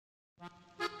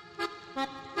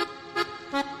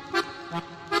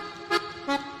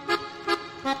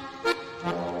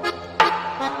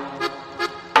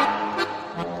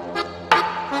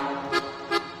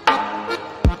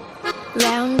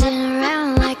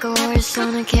horse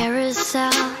on a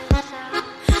carousel.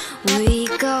 We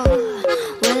go,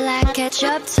 will I catch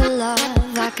up to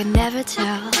love? I can never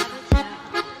tell.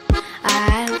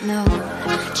 I know,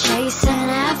 chasing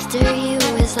after you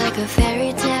is like a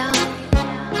fairy tale,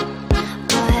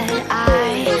 but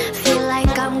I feel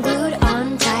like I'm glued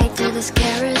on tight to this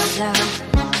carousel.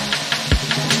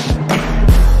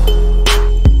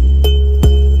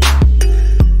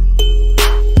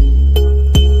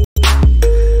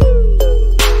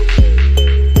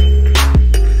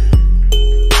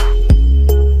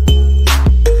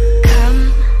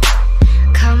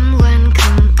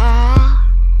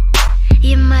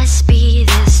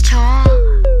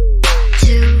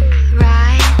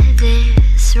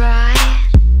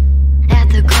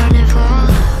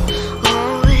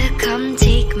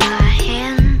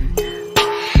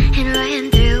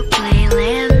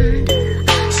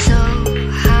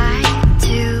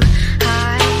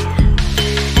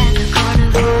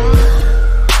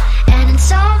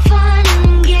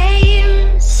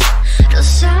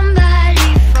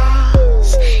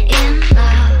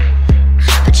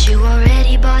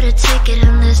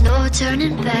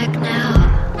 Turning back now,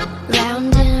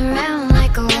 round and round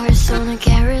like a horse on a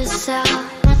carousel.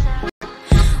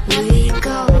 We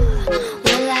go,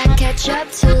 will I catch up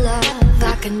to love?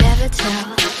 I can never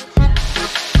tell.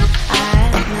 I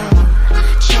know,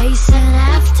 chasing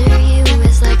after you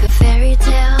is like a fairy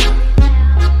tale,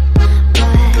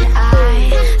 but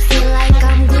I feel like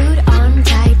I'm glued on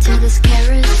tight to this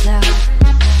carousel.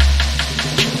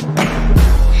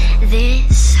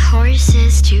 This horse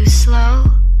is too slow.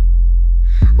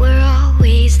 We're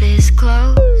always this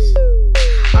close,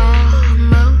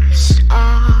 almost,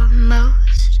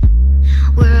 almost.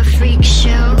 We're a freak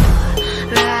show,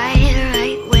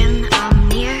 right when I'm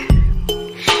near.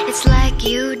 It's like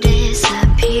you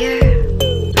disappear.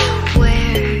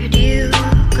 Where do you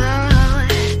go?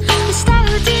 It's not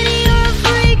routine, you're a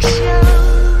freak show,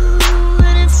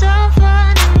 and it's all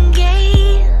fun and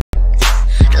games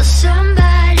till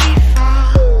somebody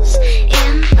falls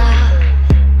in love.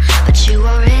 But you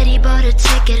already bought a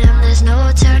ticket and there's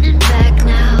no turning back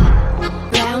now.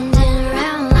 Round and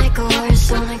round like a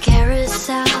horse on a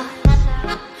carousel.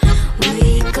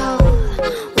 We go,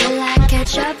 will I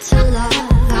catch up to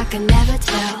love? I can never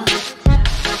tell.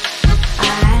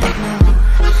 I know,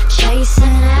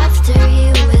 chasing after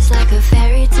you is like a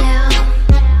fairy tale,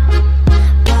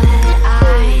 but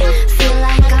I feel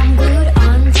like I'm glued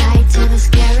on tight to this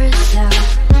carousel.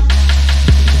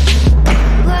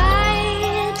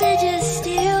 Why did you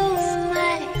steal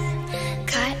my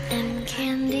cotton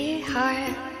candy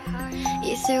heart?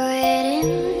 You threw it in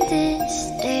this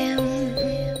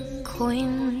damn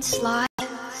coin slot,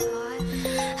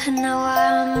 and now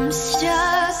I'm stuck.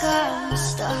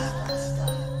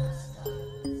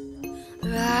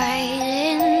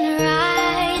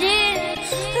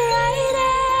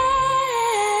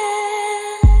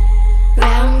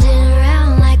 Round and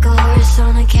round like a horse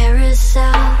on a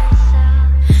carousel.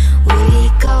 We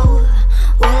go,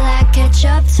 will I catch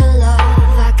up to love?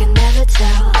 I can never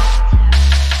tell.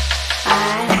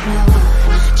 I know,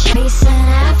 chasing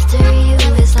after you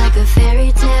is like a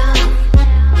fairy tale,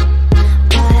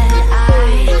 but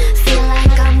I feel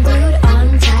like I'm glued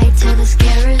on tight to this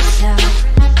carousel.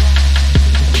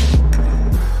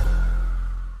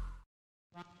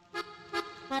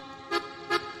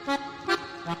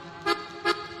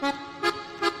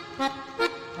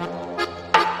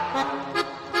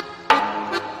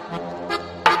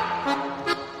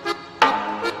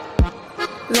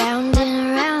 Round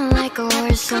and round like a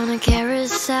horse on a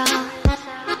carousel.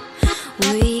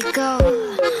 We go,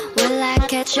 will I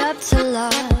catch up to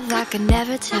love? I can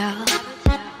never tell.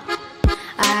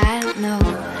 I know,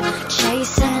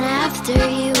 chasing after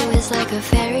you is like a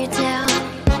fairy tale,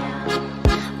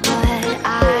 but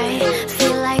I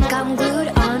feel like I'm glued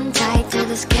on tight to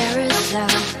this carousel.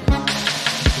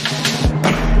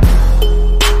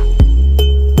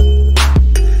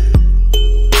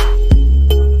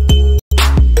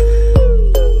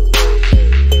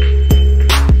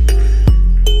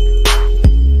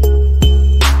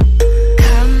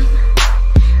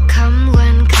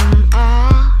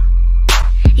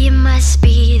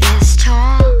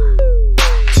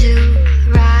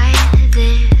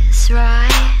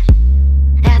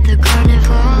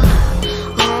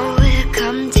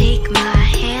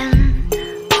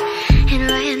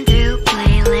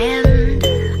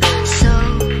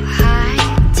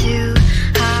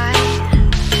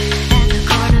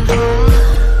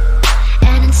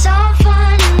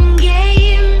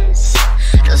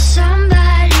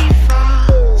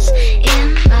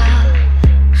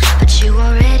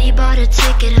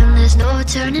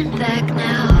 turning back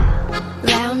now,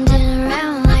 round and round.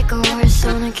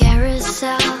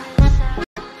 ourselves.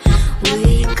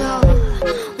 We go,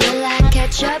 will I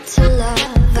catch up to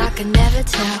love? I can never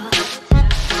tell.